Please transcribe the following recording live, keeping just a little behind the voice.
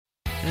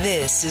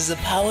This is a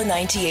Power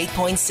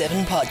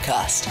 98.7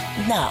 podcast.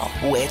 Now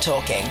we're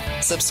talking.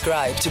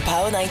 Subscribe to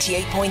Power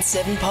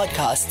 98.7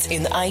 podcasts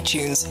in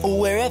iTunes or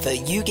wherever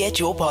you get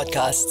your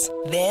podcasts.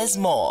 There's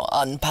more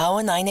on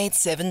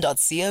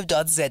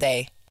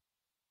power987.co.za.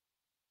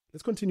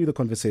 Let's continue the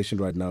conversation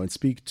right now and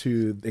speak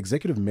to the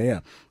Executive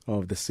Mayor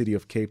of the City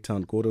of Cape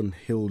Town, Gordon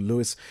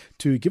Hill-Lewis,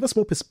 to give us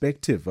more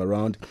perspective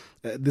around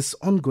this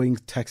ongoing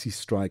taxi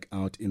strike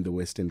out in the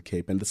Western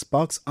Cape. And the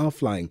sparks are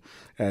flying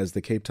as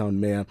the Cape Town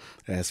Mayor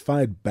has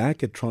fired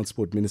back at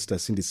Transport Minister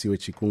Sindisiwe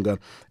Chikunga.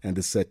 And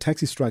this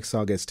taxi strike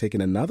saga has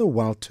taken another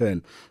wild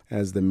turn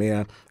as the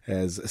Mayor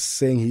is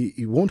saying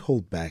he won't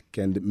hold back.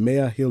 And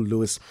Mayor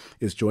Hill-Lewis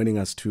is joining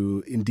us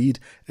to indeed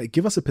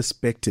give us a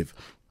perspective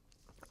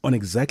on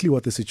exactly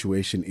what the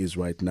situation is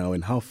right now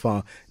and how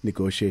far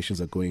negotiations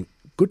are going.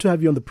 Good to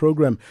have you on the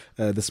program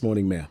this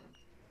morning, Mayor.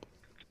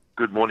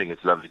 Good morning.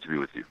 It's lovely to be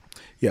with you.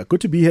 Yeah, good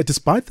to be here,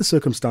 despite the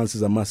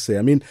circumstances, I must say.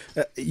 I mean,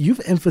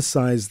 you've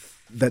emphasized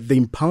that the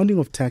impounding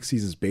of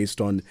taxis is based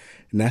on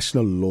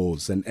national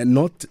laws and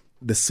not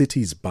the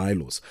city's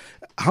bylaws.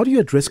 How do you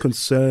address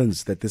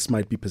concerns that this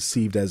might be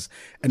perceived as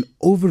an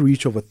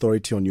overreach of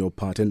authority on your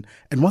part? And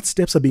what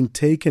steps are being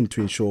taken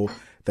to ensure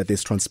that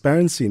there's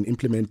transparency in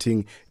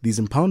implementing these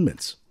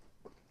impoundments?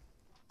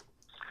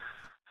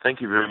 Thank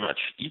you very much.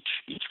 Each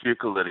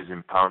vehicle that is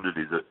impounded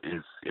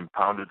is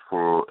impounded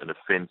for an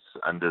offence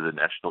under the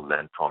National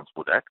Land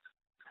Transport Act.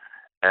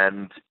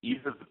 And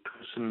either the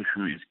person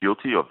who is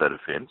guilty of that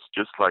offence,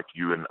 just like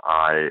you and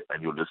I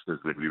and your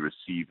listeners, when we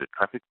receive a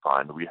traffic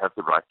fine, we have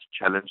the right to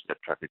challenge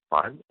that traffic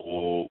fine,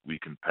 or we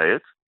can pay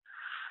it.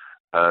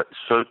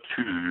 So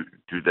too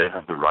do they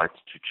have the right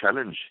to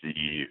challenge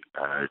the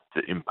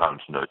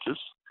impound notice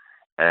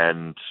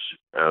and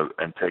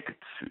take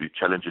it to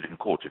challenge it in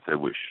court if they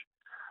wish.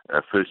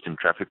 First in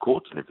traffic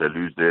court, and if they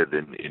lose there,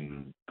 then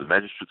in the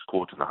magistrates'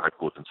 court and the high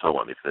court, and so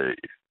on.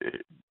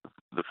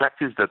 The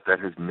fact is that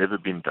has never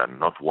been done,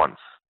 not once.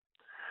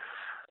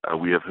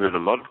 We have heard a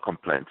lot of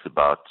complaints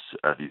about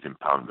these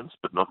impoundments,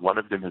 but not one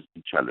of them has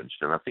been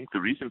challenged. And I think the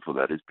reason for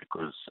that is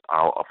because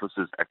our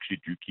officers actually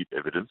do keep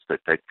evidence. They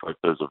take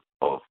photos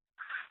of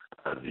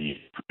the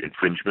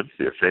infringement,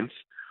 the offence.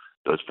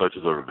 Those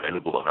photos are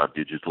available on our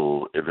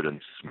digital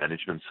evidence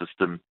management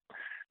system.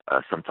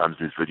 Sometimes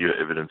there's video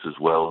evidence as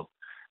well.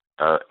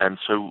 And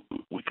so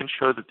we can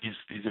show that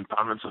these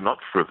impoundments are not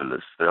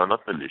frivolous. They are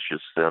not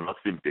malicious. They are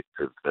not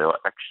vindictive. They are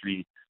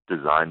actually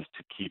designed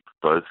to keep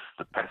both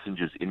the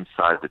passengers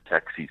inside the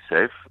taxi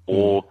safe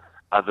or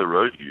other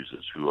road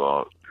users who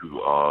are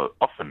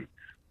often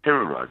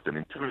terrorized and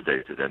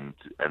intimidated and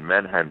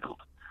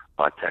manhandled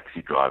by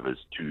taxi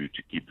drivers to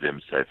keep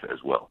them safe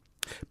as well.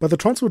 But the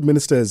Transport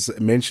Minister has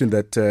mentioned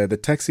that the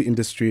taxi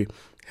industry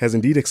has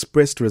indeed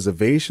expressed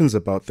reservations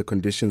about the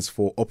conditions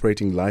for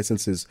operating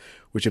licenses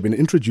which have been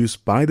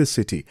introduced by the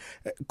city.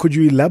 Could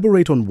you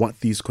elaborate on what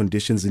these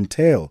conditions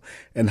entail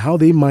and how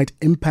they might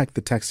impact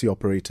the taxi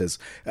operators?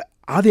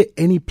 Are there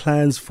any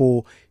plans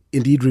for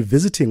indeed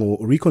revisiting or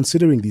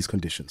reconsidering these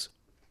conditions?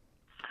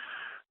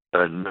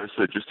 No,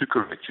 so just to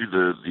correct you,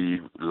 the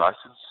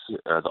license,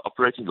 the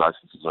operating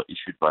licenses are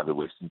issued by the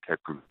Western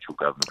Cape Provincial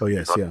Government. Oh,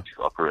 yes, yeah.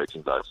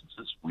 Operating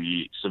licenses,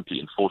 we simply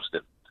enforce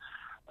them.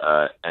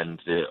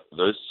 And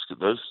those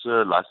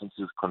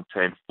licenses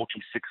contain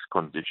 46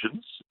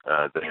 conditions.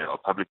 They are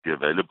publicly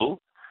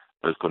available.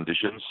 Those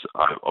conditions,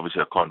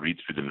 obviously I can't read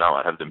through them now.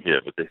 I have them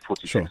here, but they're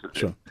 46 of them.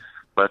 Sure.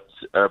 But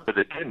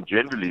again,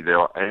 generally they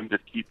are aimed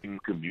at keeping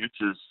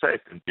commuters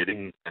safe and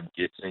getting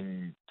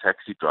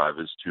taxi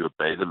drivers to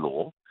obey the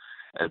law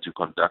and to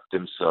conduct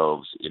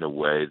themselves in a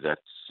way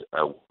that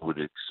would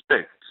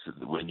expect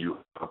when you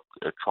are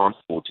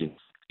transporting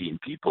 15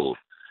 people.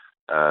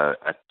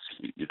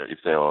 If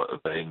they are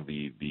obeying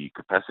the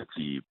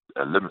capacity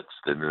limits,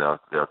 then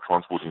they are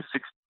transporting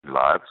 16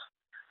 lives.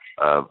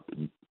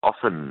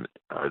 Often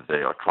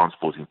they are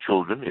transporting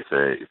children if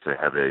they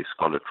have a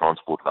scholar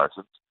transport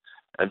license,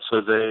 and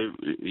so they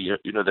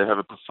have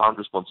a profound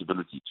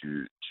responsibility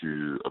to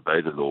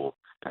obey the law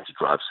and to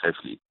drive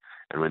safely.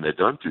 And when they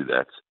don't do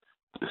that,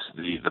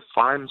 the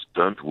fines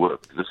don't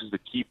work. This is the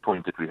key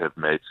point that we have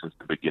made since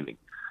the beginning.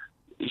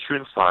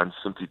 Issuing fines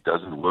simply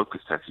doesn't work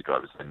with taxi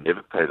drivers. They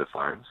never pay the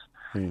fines.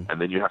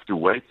 And then you have to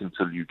wait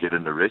until you get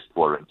an arrest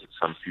warrant at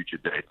some future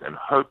date and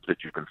hope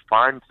that you can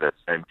find that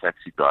same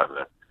taxi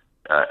driver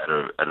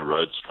at a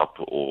road stop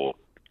or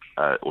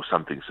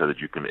something so that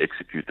you can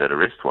execute that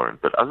arrest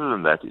warrant. But other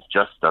than that, it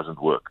just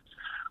doesn't work.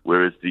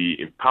 Whereas the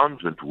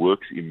impoundment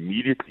works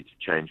immediately to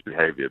change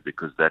behavior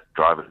because that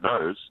driver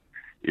knows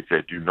if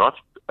they do not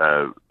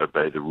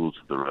obey the rules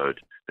of the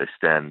road, they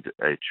stand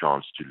a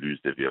chance to lose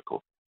their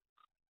vehicle.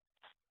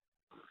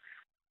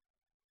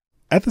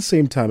 At the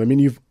same time, I mean,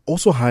 you've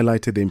also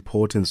highlighted the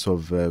importance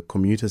of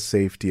commuter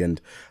safety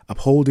and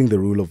upholding the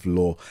rule of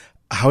law.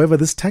 However,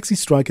 this taxi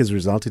strike has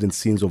resulted in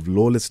scenes of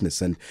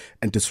lawlessness and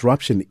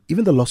disruption,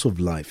 even the loss of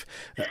life.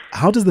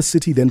 How does the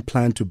city then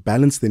plan to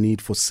balance the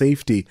need for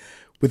safety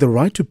with the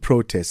right to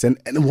protest? And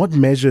what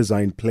measures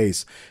are in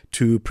place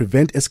to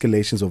prevent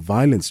escalations of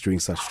violence during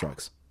such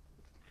strikes?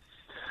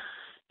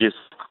 Yes,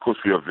 of course,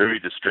 we are very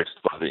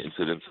distressed by the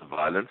incidents of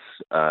violence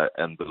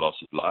and the loss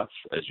of life.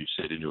 As you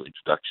said in your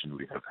introduction,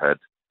 we have had,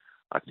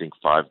 I think,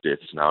 5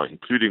 deaths now,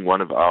 including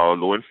one of our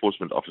law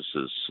enforcement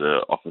officers,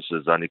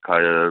 Officer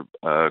Zanikaya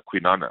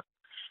Quinana,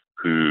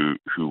 who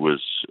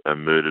was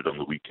murdered on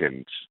the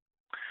weekend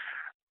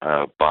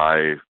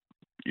by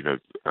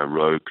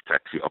rogue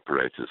taxi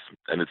operators.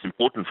 And it's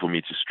important for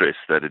me to stress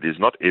that it is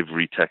not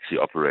every taxi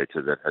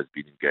operator that has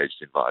been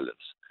engaged in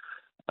violence.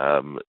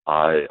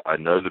 I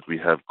know that we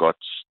have got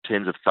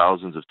tens of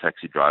thousands of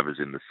taxi drivers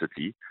in the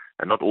city,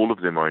 and not all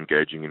of them are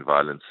engaging in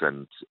violence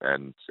and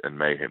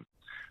mayhem.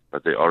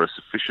 But there are a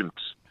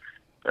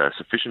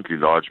sufficiently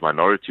large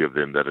minority of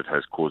them that it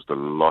has caused a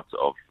lot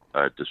of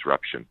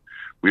disruption.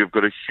 We have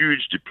got a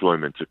huge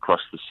deployment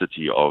across the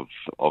city of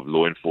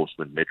law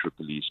enforcement, Metro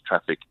Police,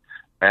 traffic,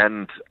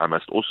 and I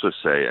must also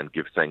say and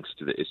give thanks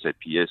to the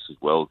SAPS as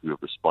well, who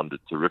have responded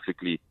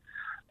terrifically.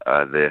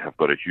 They have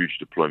got a huge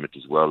deployment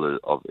as well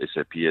of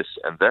SAPS,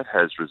 and that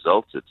has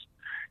resulted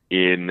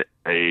in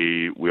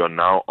we are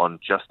now on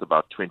just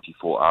about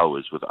 24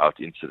 hours without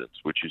incidents,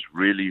 which is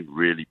really,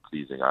 really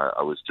pleasing.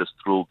 I was just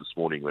thrilled this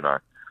morning when I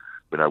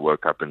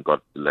woke up and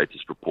got the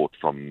latest report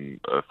from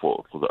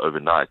for the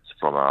overnight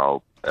from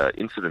our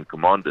incident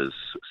commanders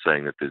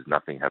saying that there's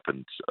nothing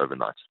happened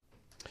overnight.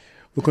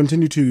 We'll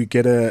continue to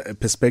get a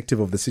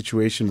perspective of the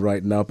situation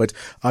right now, but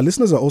our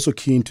listeners are also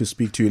keen to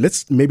speak to you.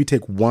 Let's maybe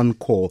take one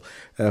call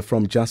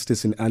from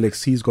Justice in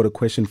Alex. He's got a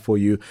question for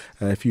you.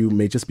 If you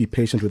may just be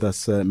patient with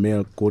us,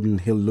 Mayor Gordon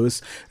Hill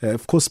Lewis,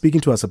 of course,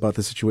 speaking to us about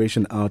the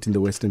situation out in the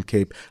Western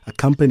Cape,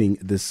 accompanying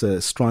this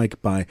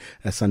strike by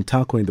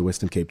Santaco in the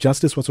Western Cape.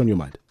 Justice, what's on your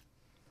mind?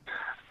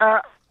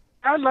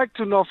 I'd like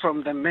to know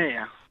from the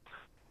mayor,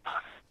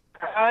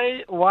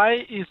 why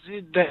is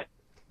it that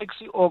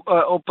taxi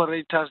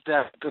operators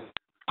that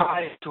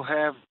require to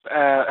have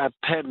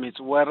permits,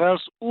 whereas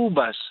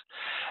Ubers,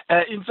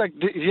 in fact,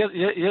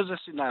 here's a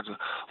scenario.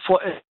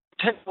 For a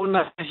taxi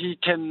owner, he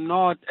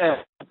cannot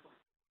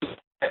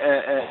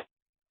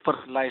for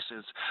a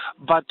license,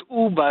 but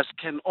Ubers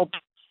can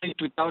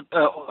operate without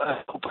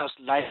Uber's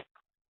license.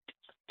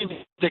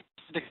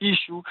 The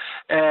issue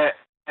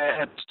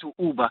to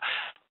Uber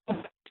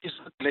is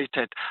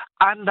regulated.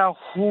 Under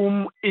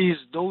whom is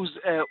those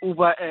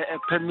Uber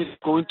permits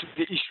going to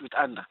be issued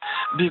under?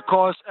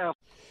 Because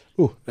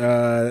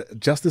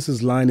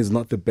Justice's line is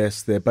not the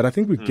best there, but I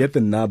think we get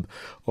the nub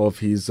of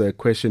his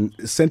question,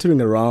 centering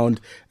around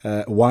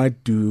why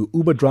do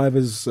Uber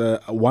drivers,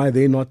 why are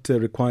they not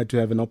required to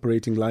have an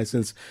operating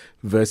license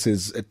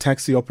versus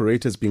taxi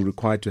operators being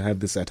required to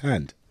have this at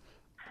hand?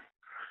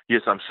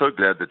 Yes, I'm so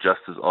glad that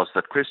Justice asked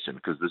that question,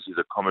 because this is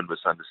a common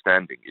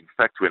misunderstanding. In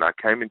fact, when I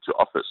came into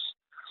office,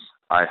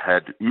 I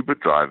had Uber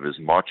drivers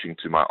marching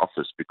to my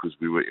office because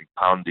we were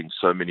impounding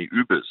so many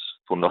Ubers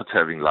for not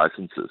having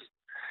licenses.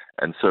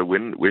 And so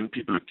when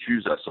people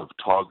accuse us of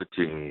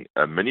targeting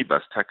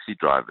minibus taxi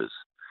drivers,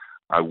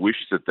 I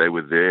wish that they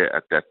were there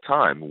at that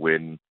time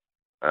when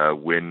I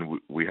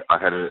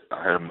had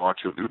a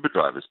march of Uber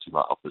drivers to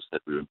my office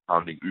that we were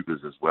impounding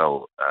Ubers as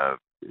well,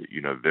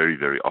 very,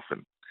 very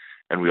often.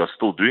 And we are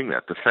still doing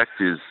that. The fact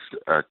is,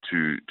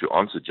 to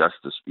answer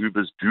Justice,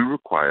 Ubers do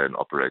require an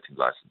operating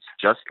license,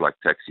 just like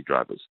taxi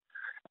drivers.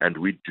 And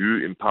we do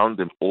impound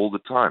them all the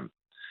time.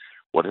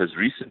 What has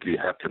recently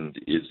happened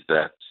is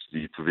that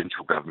the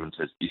provincial government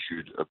has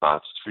issued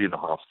about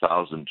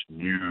 3,500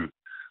 new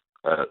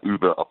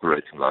Uber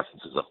operating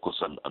licenses. Of course,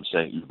 I'm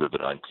saying Uber,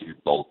 but I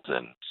include Bolt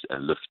and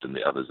Lyft and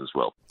the others as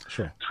well.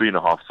 Sure.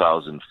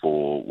 3,500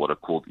 for what are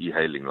called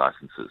e-hailing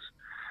licenses.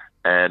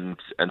 And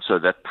so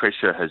that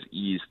pressure has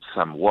eased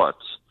somewhat,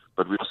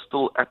 but we are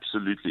still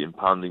absolutely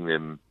impounding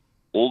them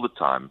all the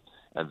time.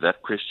 And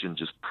that question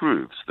just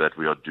proves that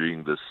we are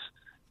doing this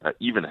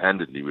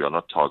even-handedly. We are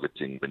not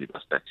targeting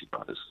minibus taxi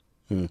drivers.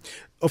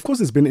 Of course,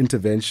 there's been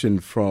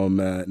intervention from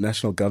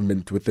national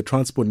government, with the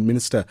Transport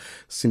Minister,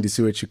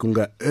 Sindisiwe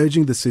Chikunga,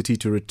 urging the city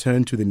to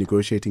return to the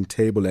negotiating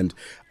table and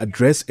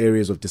address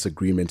areas of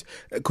disagreement.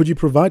 Could you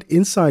provide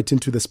insight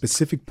into the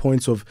specific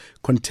points of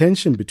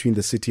contention between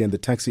the city and the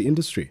taxi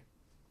industry?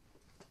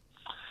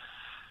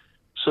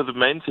 So the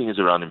main thing is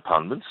around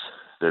impoundments.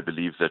 They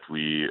believe that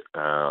we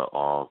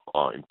are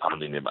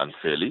impounding them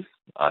unfairly.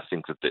 I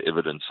think that the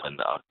evidence and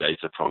our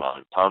data from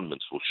our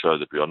impoundments will show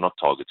that we are not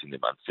targeting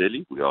them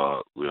unfairly. We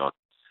are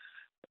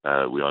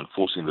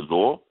enforcing the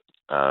law.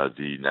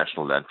 The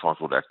National Land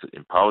Transport Act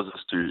empowers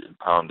us to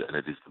impound, and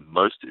it is the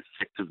most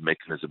effective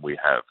mechanism we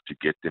have to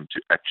get them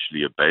to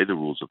actually obey the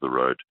rules of the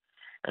road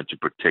and to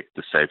protect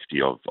the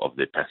safety of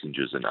their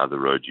passengers and other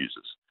road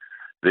users.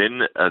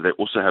 Then they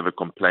also have a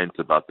complaint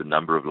about the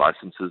number of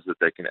licenses that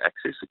they can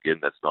access. Again,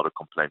 that's not a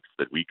complaint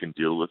that we can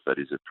deal with. That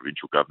is a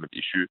provincial government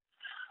issue.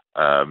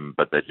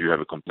 But they do have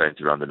a complaint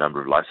around the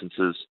number of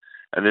licenses.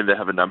 And then they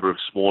have a number of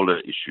smaller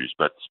issues.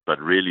 But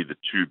really the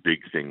two big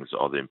things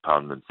are the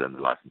impoundments and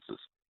the licenses.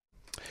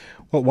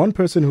 Well, one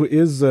person who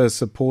is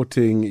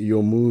supporting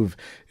your move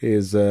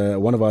is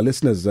one of our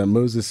listeners,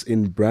 Moses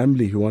in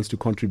Bramley, who wants to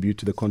contribute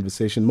to the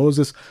conversation.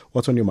 Moses,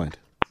 what's on your mind?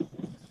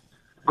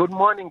 Good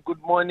morning,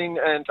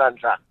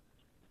 Nhlanhla.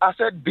 I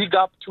said big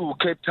up to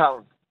Cape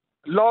Town.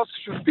 Laws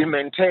should be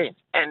maintained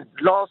and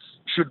laws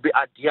should be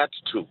adhered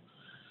to.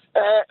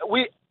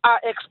 We are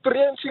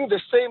experiencing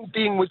the same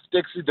thing with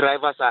taxi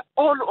drivers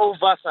all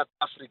over South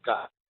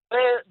Africa,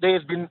 where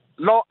there's been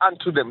law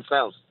unto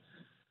themselves.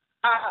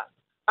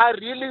 I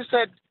really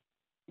said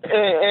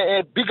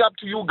big up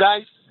to you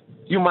guys.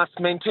 You must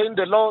maintain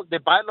the law. The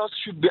bylaws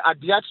should be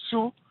adhered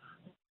to.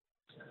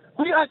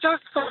 We are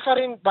just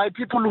suffering by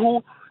people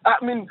who,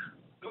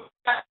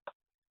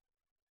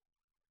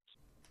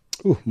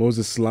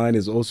 Moses' line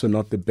is also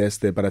not the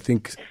best there, but I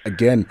think,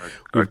 again,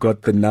 we've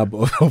got the nub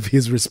of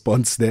his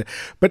response there.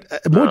 But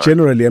more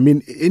generally, I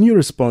mean, in your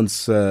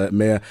response,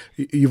 Mayor,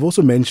 you've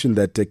also mentioned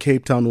that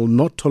Cape Town will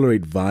not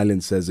tolerate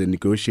violence as a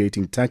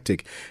negotiating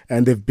tactic.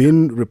 And there have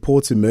been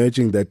reports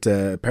emerging that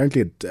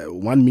apparently at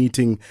one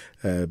meeting,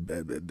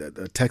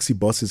 taxi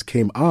bosses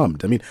came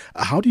armed. I mean,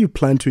 how do you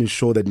plan to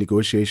ensure that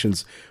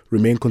negotiations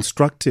remain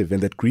constructive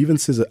and that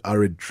grievances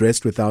are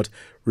addressed without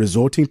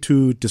resorting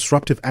to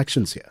disruptive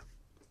actions here?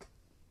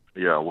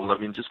 Yeah, well, I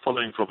mean, just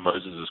following from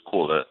Moses'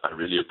 call, I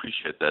really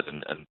appreciate that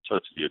and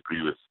totally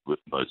agree with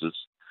Moses.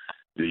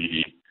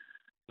 The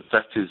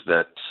fact is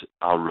that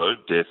our road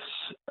deaths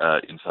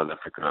in South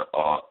Africa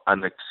are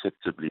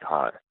unacceptably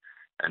high,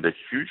 and a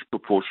huge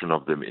proportion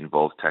of them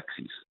involve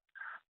taxis.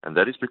 And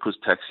that is because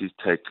taxis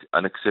take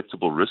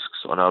unacceptable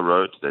risks on our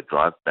road. They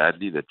drive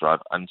badly, they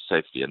drive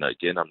unsafely. And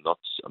again, I'm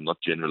not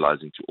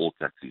generalizing to all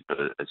taxis, but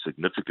a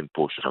significant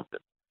portion of them.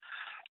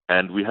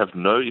 And we have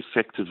no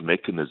effective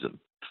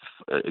mechanism.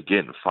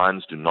 Again,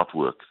 fines do not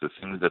work. The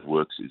thing that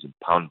works is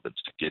impoundment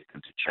to get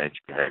them to change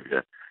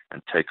behavior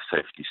and take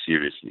safety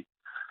seriously.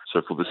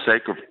 So for the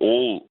sake of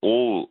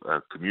all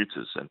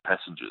commuters and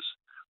passengers,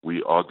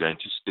 we are going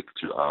to stick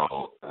to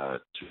our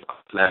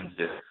plan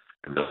here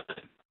and the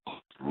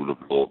rule of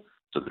law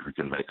so that we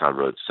can make our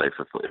roads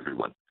safer for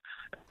everyone.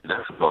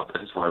 That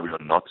is why we are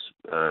not,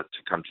 to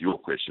come to your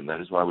question,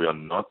 that is why we are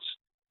not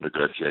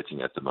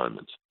negotiating at the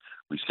moment.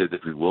 We said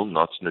that we will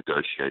not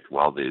negotiate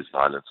while there is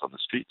violence on the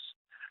streets.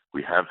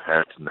 We have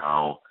had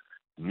now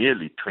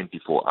nearly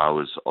 24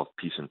 hours of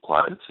peace and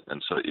quiet,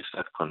 and so if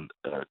that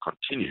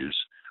continues,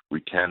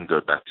 we can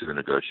go back to the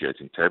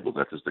negotiating table.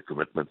 That is the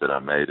commitment that I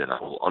made, and I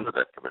will honor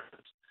that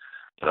commitment.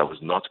 But I was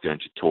not going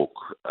to talk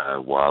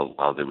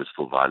while there was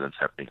still violence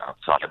happening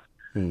outside,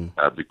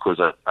 because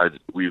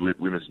we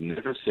must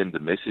never send the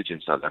message in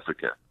South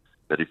Africa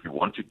that if you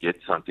want to get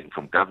something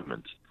from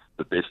government,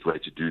 the best way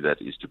to do that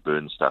is to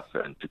burn stuff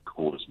and to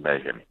cause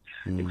mayhem.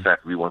 In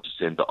fact, we want to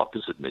send the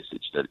opposite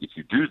message, that if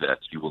you do that,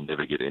 you will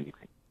never get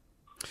anything.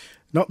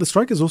 Now, the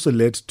strike has also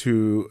led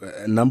to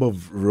a number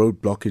of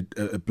road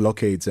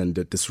blockades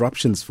and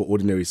disruptions for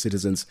ordinary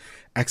citizens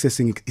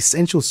accessing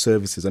essential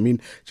services. I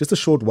mean, just a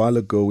short while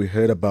ago, we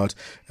heard about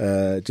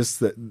just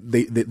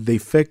the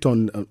effect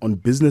on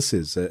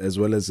businesses as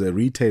well as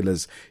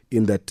retailers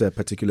in that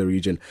particular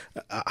region.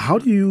 How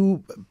do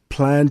you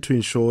plan to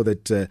ensure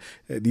that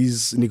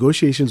these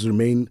negotiations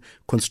remain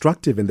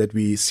constructive and that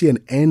we see an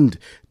end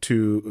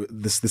to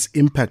this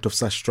impact of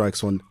such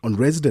strikes on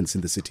residents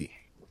in the city?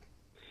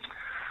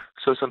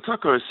 So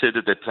Santaco has said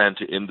that they plan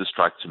to end the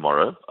strike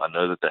tomorrow. I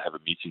know that they have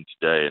a meeting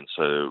today, and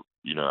so,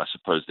 I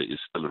suppose there is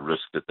still a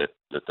risk that they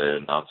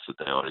announce that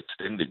they are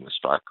extending the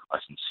strike. I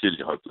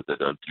sincerely hope that they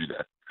don't do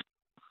that.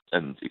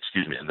 And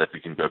that we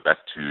can go back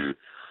to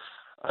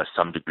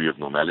some degree of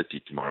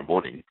normality tomorrow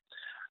morning.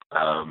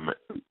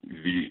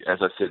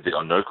 As I said, there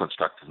are no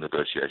constructive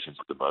negotiations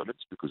at the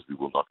moment because we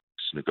will not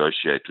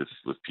negotiate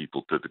with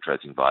people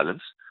perpetrating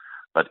violence.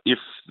 But if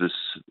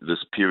this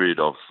period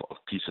of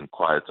peace and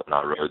quiet on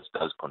our roads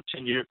does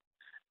continue,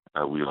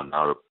 we are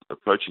now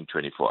approaching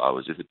 24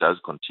 hours. If it does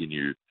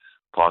continue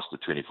past the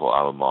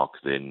 24-hour mark,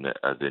 then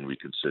we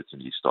can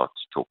certainly start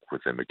to talk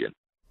with them again.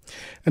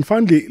 And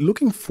finally,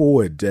 looking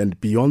forward and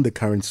beyond the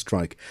current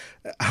strike,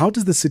 how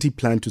does the city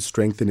plan to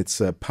strengthen its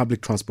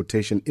public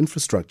transportation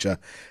infrastructure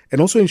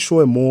and also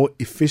ensure a more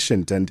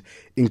efficient and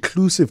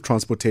inclusive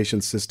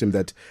transportation system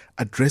that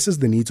addresses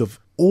the needs of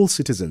all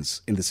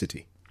citizens in the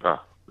city?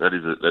 That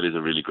is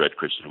a really great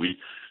question.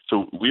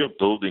 We are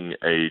building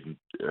a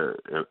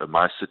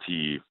My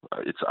City.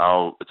 It's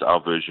our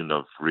version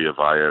of Rea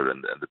Vaya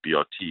and the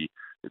BRT.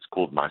 It's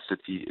called My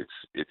City.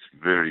 It's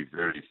very,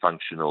 very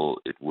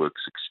functional. It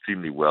works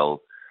extremely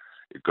well.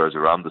 It goes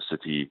around the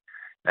city,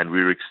 and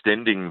we're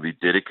extending the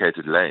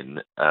dedicated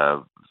lane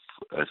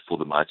for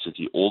the My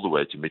City all the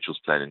way to Mitchell's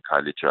Plain in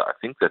Khayelitsha. I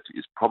think that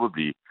is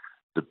probably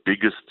the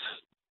biggest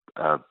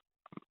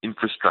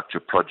infrastructure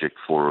project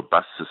for a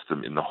bus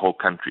system in the whole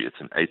country. It's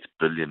an 8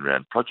 billion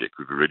rand project.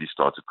 We've already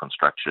started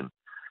construction.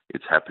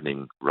 It's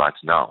happening right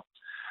now.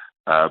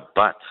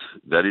 But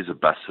that is a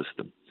bus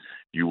system.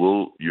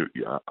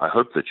 I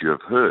hope that you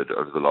have heard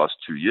over the last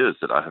 2 years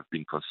that I have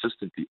been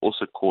consistently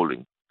also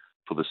calling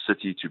for the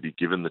city to be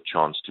given the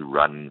chance to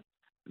run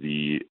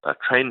the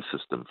train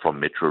system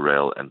from Metro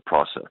Rail and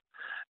PRASA.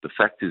 The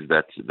fact is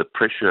that the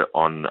pressure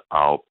on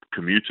our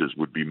commuters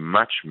would be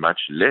much, much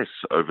less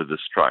over the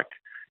strike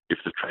if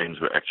the trains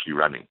were actually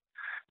running.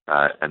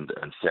 and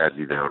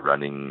sadly they are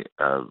running,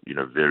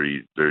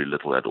 very, very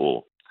little at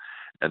all.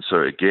 And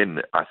so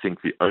again, I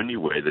think the only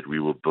way that we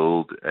will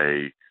build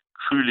a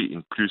truly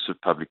inclusive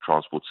public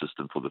transport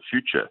system for the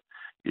future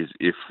is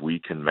if we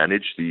can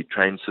manage the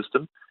train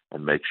system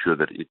and make sure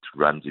that it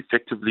runs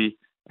effectively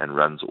and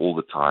runs all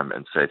the time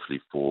and safely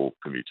for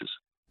commuters.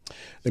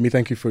 Let me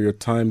thank you for your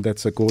time.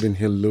 That's Gordon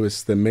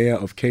Hill-Lewis, the Mayor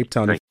of Cape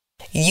Town.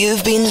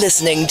 You've been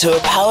listening to a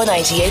Power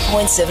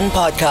 98.7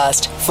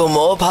 podcast. For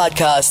more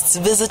podcasts,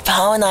 visit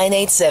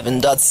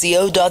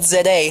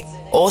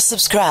power987.co.za or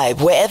subscribe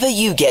wherever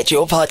you get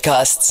your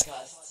podcasts.